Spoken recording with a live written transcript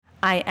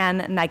I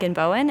am Megan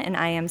Bowen, and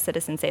I am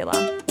Citizen Salem.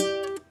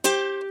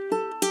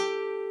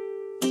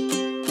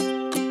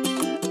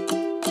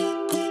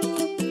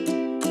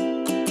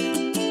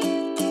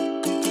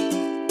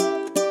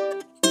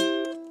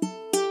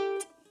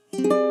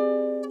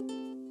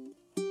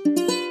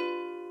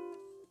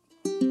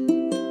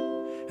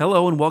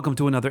 Hello and welcome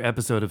to another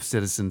episode of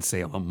Citizen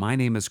Salem. My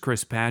name is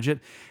Chris Paget,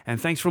 and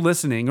thanks for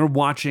listening or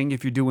watching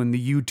if you're doing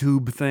the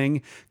YouTube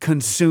thing,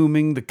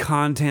 consuming the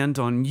content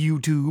on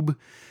YouTube.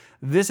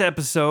 This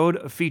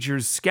episode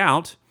features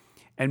Scout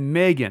and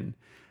Megan.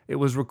 It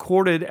was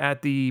recorded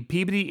at the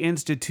Peabody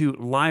Institute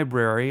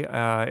Library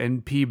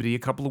in Peabody a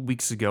couple of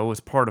weeks ago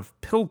as part of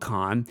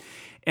PillCon.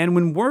 And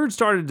when word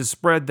started to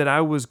spread that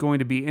I was going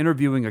to be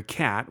interviewing a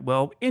cat,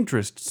 well,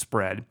 interest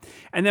spread.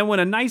 And then when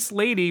a nice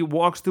lady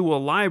walks through a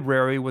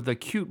library with a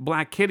cute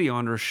black kitty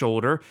on her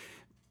shoulder,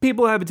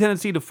 people have a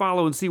tendency to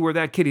follow and see where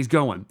that kitty's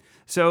going.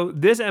 So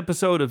this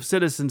episode of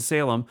Citizen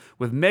Salem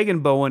with Megan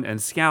Bowen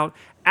and Scout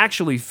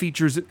actually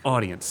features an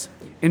audience.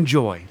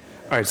 Enjoy.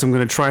 All right, so I'm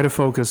going to try to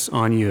focus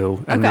on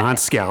you and not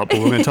Scout, but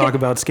we're going to talk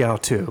about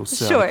Scout too.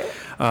 So, Sure.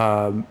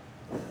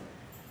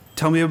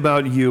 Tell me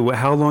about you.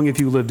 How long have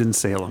you lived in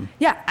Salem?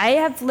 Yeah, I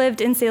have lived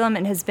in Salem.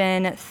 It has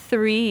been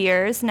 3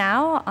 years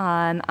now.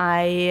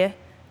 I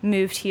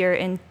moved here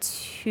in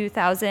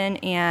 2000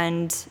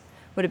 and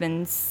would have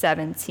been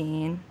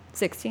 16.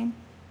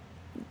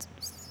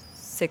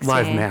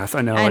 Live math,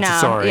 I know.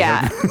 Sorry.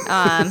 Yeah,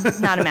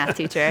 not a math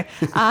teacher.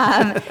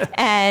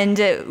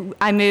 And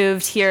I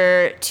moved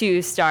here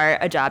to start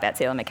a job at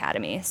Salem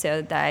Academy.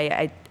 So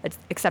I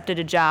accepted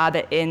a job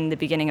in the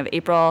beginning of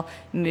April,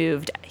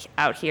 moved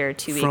out here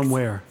 2 weeks. From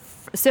where?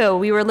 So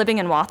we were living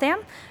in Waltham,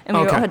 and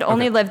we had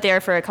only Okay. lived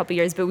there for a couple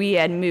years, but we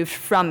had moved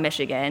from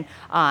Michigan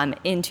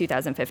in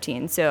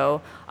 2015.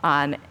 So,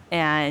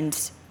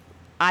 and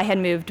I had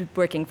moved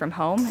working from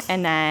home,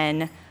 and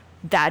then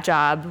that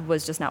job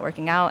was just not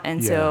working out.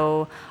 And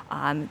so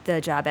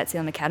the job at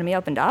Salem Academy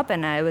opened up,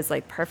 and I was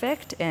like,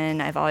 perfect.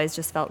 And I've always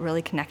just felt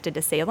really connected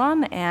to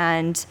Salem,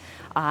 and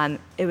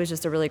it was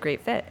just a really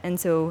great fit. And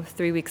so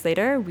 3 weeks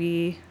later,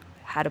 we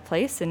had a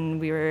place, and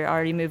we were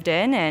already moved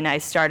in, and I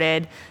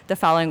started the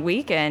following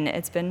week, and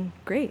it's been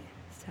great.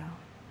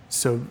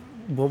 So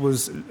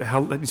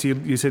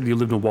you said you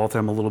lived in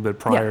Waltham a little bit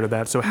prior to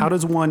that. So how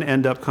does one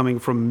end up coming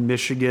from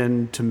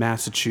Michigan to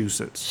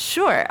Massachusetts?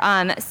 Sure.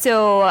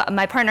 So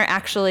my partner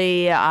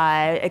actually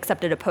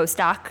accepted a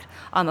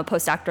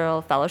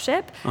postdoctoral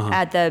fellowship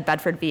at the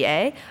Bedford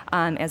VA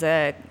as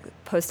a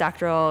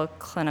postdoctoral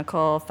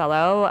clinical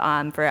fellow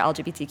for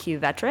LGBTQ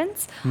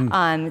veterans,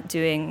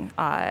 doing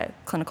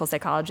clinical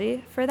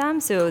psychology for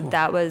them. So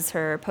that was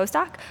her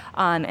postdoc.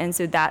 And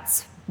so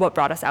that's what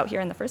brought us out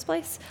here in the first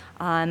place.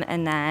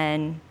 And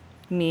then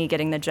me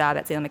getting the job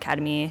at Salem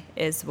Academy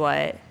is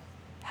what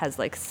has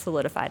like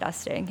solidified us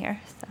staying here.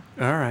 So.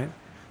 All right.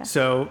 Yeah.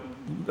 So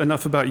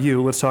enough about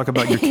you. Let's talk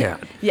about your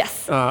cat.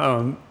 Yes.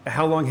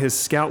 How long has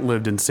Scout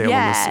lived in Salem?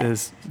 Yeah.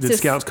 Did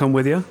Scouts come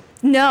with you?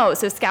 No.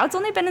 So Scout's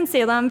only been in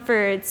Salem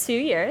for 2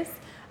 years.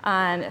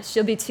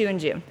 She'll be 2 in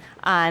June.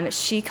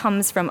 She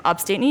comes from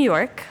upstate New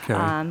York,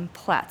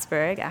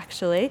 Plattsburgh,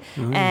 actually.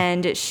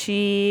 And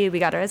we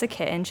got her as a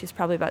kitten. She's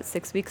probably about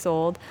 6 weeks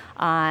old.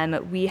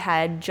 We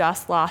had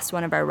just lost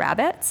one of our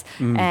rabbits,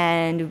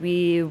 and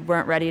we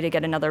weren't ready to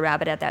get another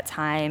rabbit at that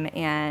time,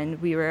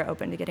 and we were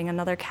open to getting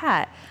another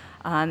cat.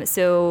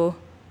 So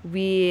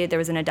there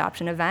was an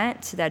adoption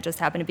event that just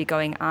happened to be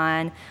going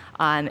on,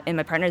 and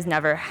my partner's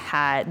never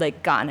had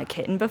gotten a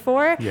kitten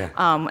before,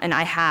 and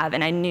I have,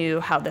 and I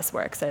knew how this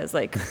works. I was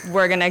like,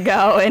 we're gonna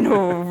go and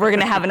we're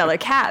gonna have another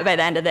cat by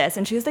the end of this,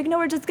 and she was like, no,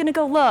 we're just gonna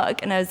go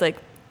look, and I was like,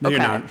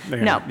 okay,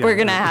 we're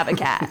gonna have a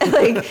cat,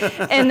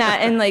 and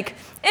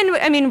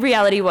I mean,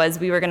 reality was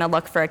we were gonna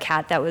look for a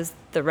cat that was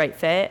the right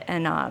fit,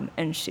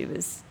 and she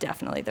was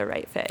definitely the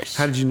right fit.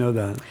 How did you know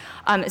that?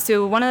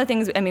 So one of the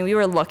things, we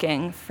were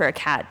looking for a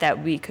cat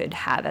that we could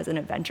have as an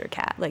adventure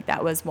cat.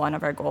 That was one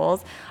of our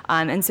goals.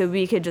 And so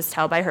we could just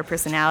tell by her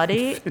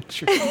personality.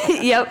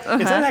 Yep. Is that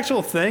an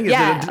actual thing?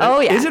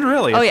 Yeah. Is it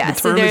really? Oh, yeah.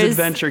 The term is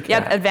adventure cat.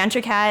 Yep,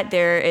 adventure cat.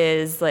 There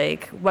is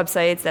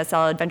websites that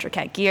sell adventure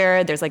cat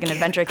gear. There's an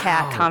adventure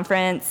cat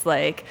conference.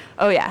 They're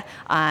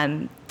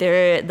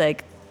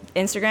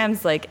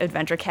Instagram's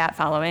adventure cat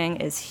following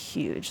is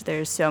huge.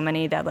 There's so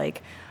many that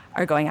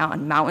are going out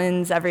on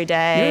mountains every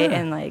day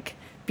and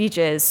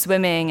beaches,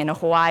 swimming in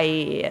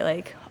Hawaii,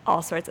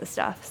 all sorts of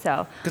stuff.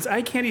 So because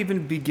I can't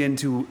even begin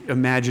to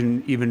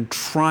imagine even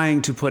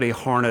trying to put a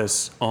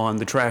harness on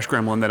the trash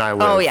gremlin that I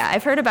live. Oh yeah,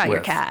 I've heard about with.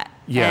 your cat.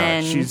 Yeah,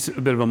 and she's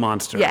a bit of a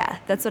monster. Yeah,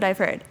 that's what I've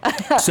heard.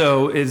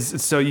 So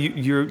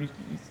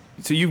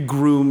So you've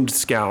groomed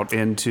Scout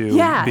into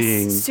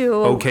being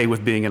okay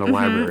with being in a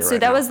library. So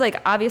that was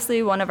like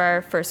obviously one of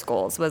our first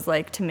goals was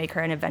like to make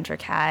her an adventure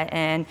cat,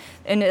 and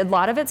a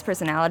lot of its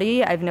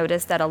personality. I've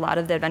noticed that a lot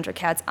of the adventure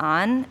cats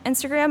on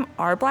Instagram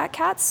are black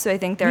cats, so I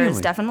think there is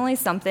definitely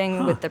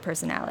something with the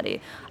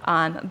personality.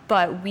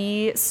 But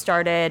we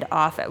started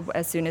off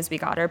as soon as we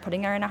got her,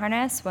 putting her in a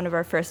harness. One of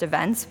our first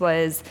events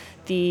was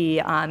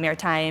the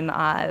Maritime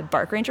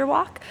Bark Ranger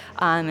Walk,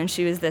 and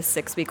she was this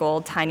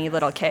 6-week-old tiny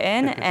little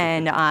kitten,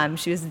 and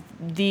she was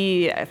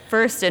the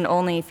first and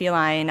only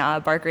feline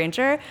bark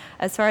ranger,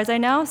 as far as I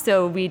know.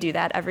 So we do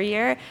that every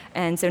year,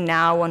 and so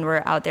now when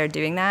we're out there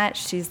doing that,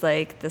 she's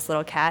like this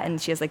little cat,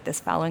 and she has like this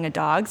following of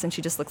dogs, and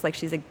she just looks like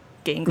she's a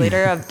gang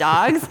leader of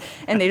dogs,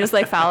 and they just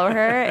like follow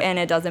her, and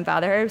it doesn't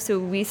bother her. So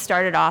we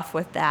started off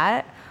with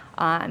that,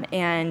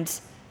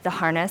 and the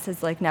harness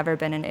has like never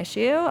been an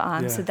issue.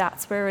 So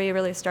that's where we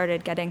really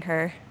started getting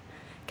her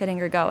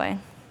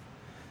going.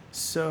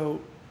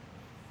 So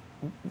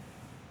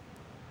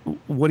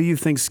what do you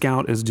think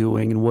Scout is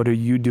doing, and what are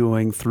you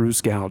doing through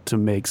Scout to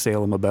make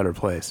Salem a better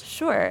place?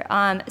 Sure.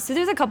 So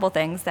there's a couple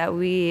things that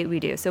we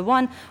do. So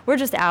one, we're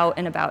just out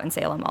and about in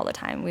Salem all the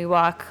time. We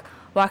walk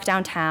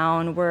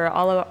downtown. We're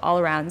all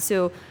around.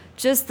 So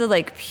just the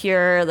like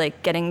pure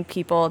like getting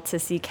people to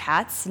see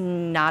cats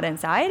not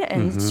inside,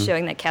 and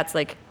showing that cats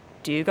like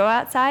do go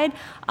outside,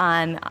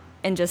 and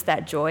just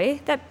that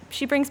joy that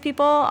she brings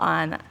people.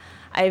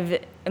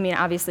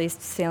 Obviously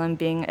Salem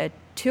being a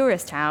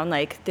tourist town,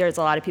 like there's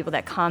a lot of people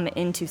that come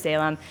into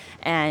Salem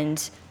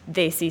and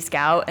they see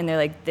Scout and they're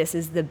like, this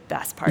is the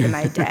best part of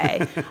my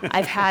day.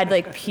 I've had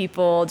like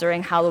people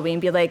during Halloween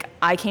be like,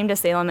 I came to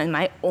Salem and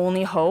my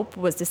only hope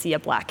was to see a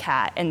black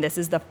cat, and this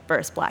is the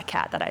first black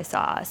cat that I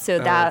saw. So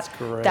that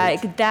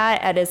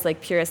at its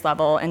like purest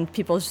level, and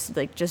people's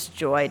just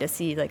joy to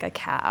see like a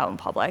cat out in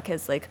public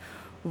is like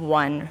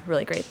one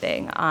really great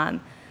thing.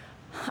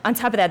 On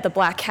top of that, the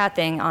black cat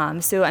thing.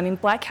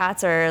 Black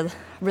cats are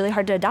really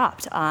hard to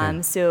adopt.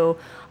 So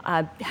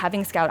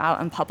having Scout out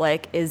in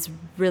public is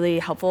really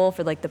helpful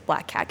for like the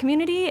black cat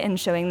community, and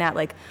showing that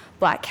like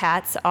black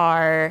cats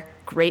are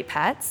great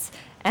pets,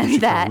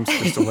 and that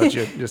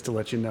just to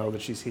let you know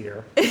that she's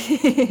here,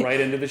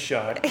 right into the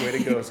shot. Way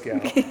to go,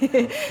 Scout.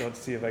 Let's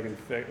see if I can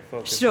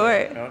focus.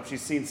 Sure. Oh,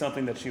 she's seen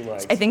something that she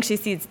likes. I think she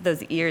sees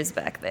those ears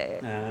back there.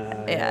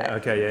 Yeah.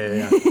 Okay.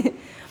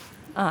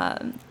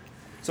 Yeah.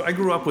 So I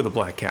grew up with a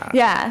black cat.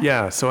 Yeah.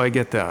 Yeah, so I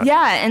get that.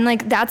 Yeah, and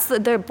like that's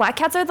the black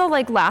cats are the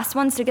like last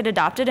ones to get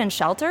adopted in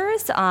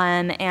shelters.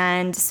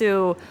 And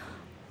so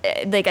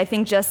like I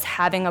think just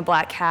having a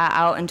black cat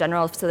out in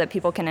general so that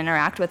people can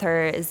interact with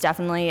her is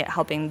definitely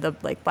helping the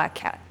like black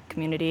cat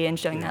community and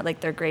showing that like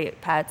they're great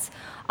pets.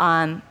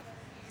 But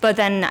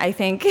then I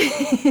think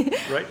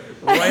right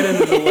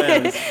into the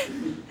lens.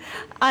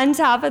 On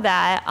top of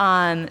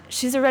that,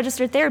 she's a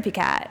registered therapy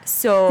cat.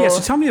 So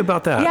tell me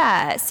about that.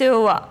 Yeah,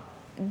 so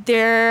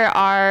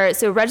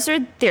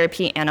registered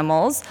therapy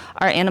animals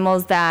are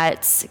animals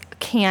that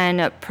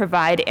can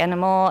provide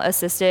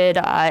animal-assisted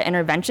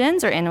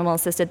interventions or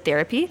animal-assisted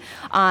therapy,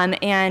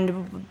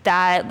 and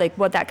that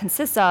what that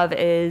consists of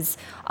is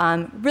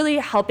really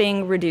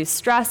helping reduce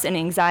stress and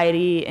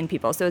anxiety in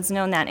people. So it's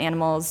known that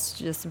animals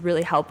just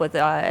really help with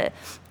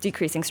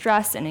decreasing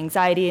stress and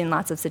anxiety in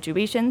lots of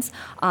situations,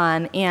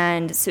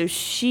 and so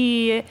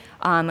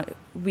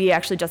we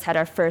actually just had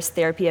our first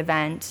therapy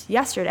event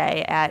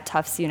yesterday at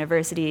Tufts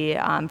University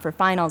for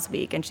finals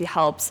week, and she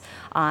helps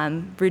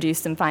reduce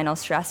some final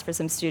stress for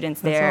some students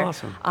there.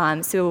 That's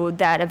awesome. So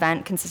that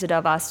event consisted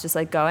of us just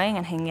like going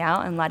and hanging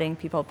out and letting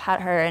people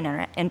pet her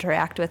and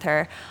interact with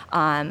her.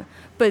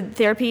 But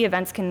therapy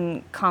events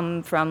can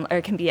come from,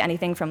 or can be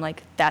anything from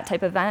like that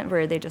type of event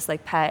where they just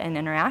like pet and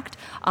interact,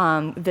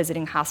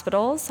 visiting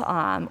hospitals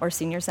or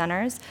senior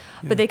centers.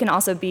 Yeah. But they can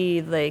also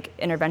be like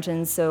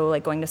interventions, so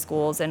like going to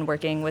schools and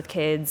working with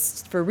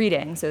kids for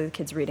reading, so the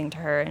kids reading to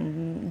her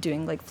and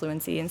doing like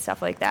fluency and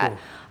stuff like that.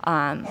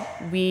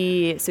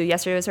 Cool. So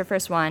yesterday was her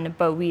first one,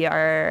 but we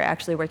are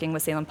actually working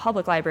with Salem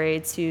Public Library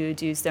to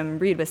do some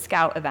Read with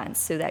Scout events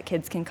so that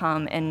kids can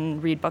come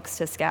and read books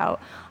to Scout.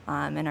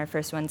 And our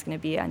first one's going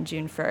to be on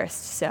June 1st.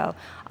 So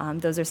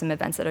those are some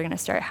events that are going to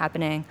start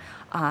happening.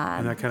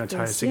 And that kind of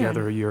ties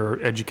together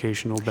your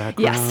educational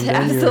background. Yes,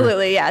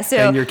 absolutely, yeah. So,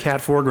 and your cat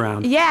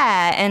foreground.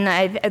 Yeah,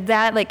 and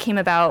that like came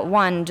about,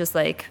 one, just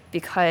like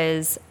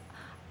because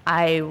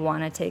I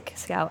want to take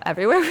Scout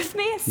everywhere with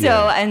me. So,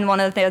 and one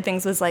of the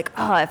things was like,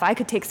 oh, if I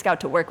could take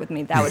Scout to work with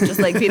me, that would just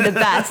like be the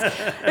best.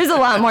 There's a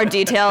lot more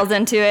details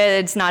into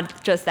it. It's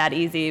not just that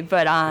easy.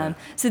 But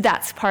so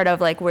that's part of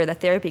like where the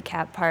therapy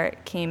cat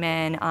part came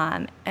in.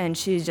 And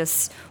she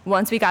just,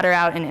 once we got her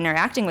out and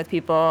interacting with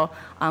people,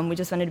 we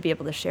just wanted to be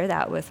able to share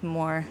that with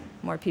more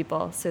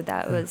people. So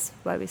that was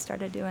why we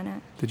started doing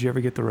it. Did you ever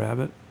get the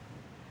rabbit?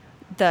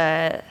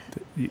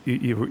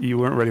 You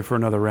weren't ready for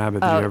another rabbit.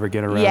 Did you ever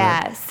get a rabbit?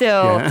 Yeah.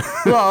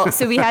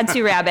 So we had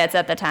 2 rabbits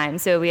at the time.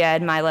 So we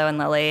had Milo and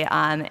Lily.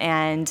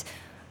 And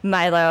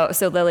Milo,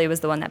 so Lily was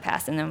the one that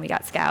passed, and then we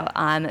got Scout.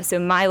 So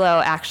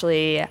Milo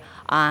actually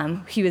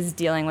He was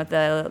dealing with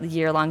a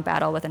year-long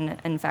battle with an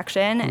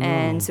infection,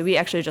 and so we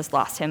actually just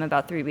lost him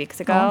about 3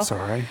 weeks ago. Oh, I'm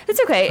sorry. It's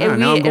okay.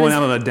 Now I'm going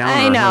out on a downer.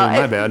 I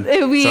know. My bad.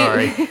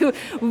 Sorry.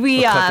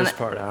 We cut this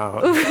part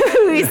out.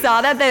 we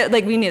saw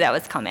that we knew that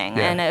was coming,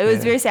 and it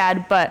was very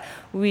sad. But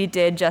we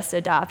did just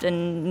adopt a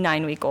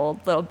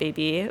 9-week-old little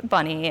baby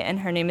bunny, and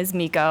her name is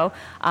Miko.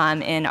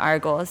 And our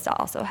goal is to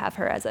also have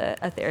her as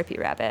a therapy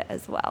rabbit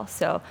as well.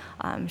 So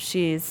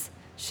she's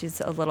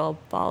a little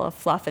ball of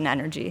fluff and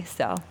energy.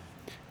 So.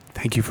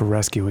 Thank you for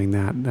rescuing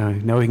that.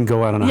 Now we can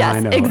go out on a high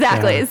note. Yes,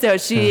 exactly. Yeah. So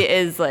she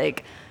is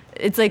like,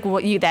 it's like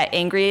that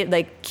angry,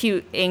 like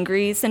cute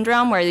angry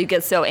syndrome where you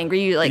get so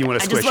angry you like, I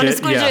just want to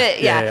squish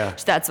it. Yeah.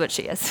 That's what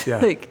she is. Yeah.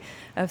 Like,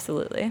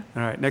 absolutely.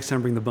 All right, next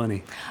time bring the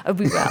bunny.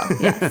 We will.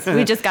 Yes,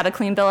 we just got a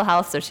clean bill of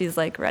health, so she's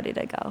like ready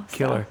to go.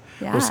 Killer.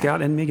 So, yeah. Well,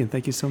 Scout and Megan,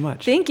 thank you so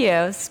much. Thank you.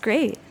 It's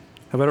great.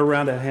 How about a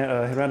round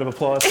of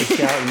applause for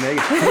Scout and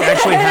Megan? We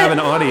actually have an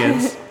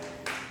audience.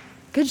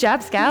 Good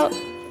job, Scout.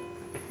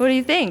 What do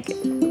you think?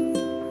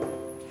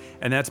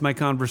 And that's my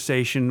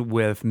conversation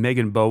with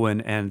Megan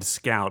Bowen and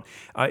Scout.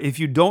 If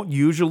you don't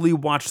usually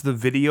watch the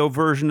video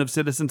version of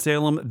Citizen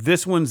Salem,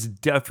 this one's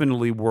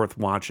definitely worth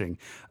watching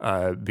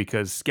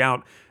because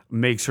Scout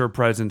makes her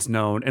presence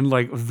known in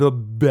like the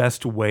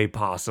best way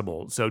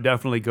possible. So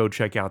definitely go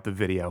check out the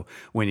video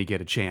when you get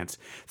a chance.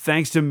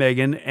 Thanks to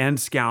Megan and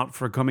Scout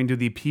for coming to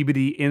the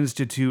Peabody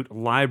Institute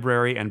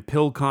Library and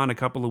PillCon a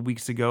couple of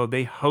weeks ago.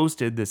 They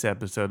hosted this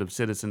episode of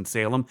Citizen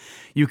Salem.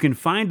 You can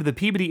find the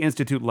Peabody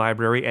Institute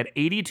Library at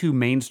 82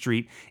 Main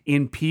Street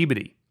in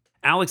Peabody.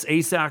 Alex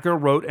Asacker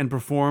wrote and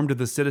performed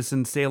the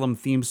Citizen Salem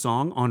theme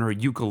song on her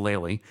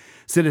ukulele.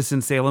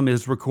 Citizen Salem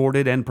is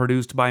recorded and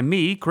produced by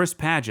me, Chris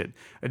Padgett.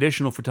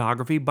 Additional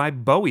photography by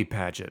Bowie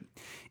Padgett.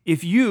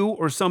 If you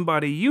or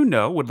somebody you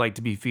know would like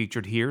to be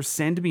featured here,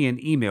 send me an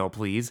email,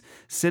 please.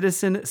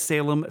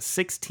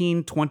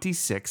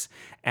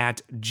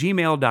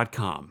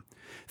 citizensalem1626@gmail.com.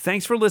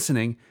 Thanks for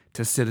listening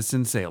to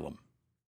Citizen Salem.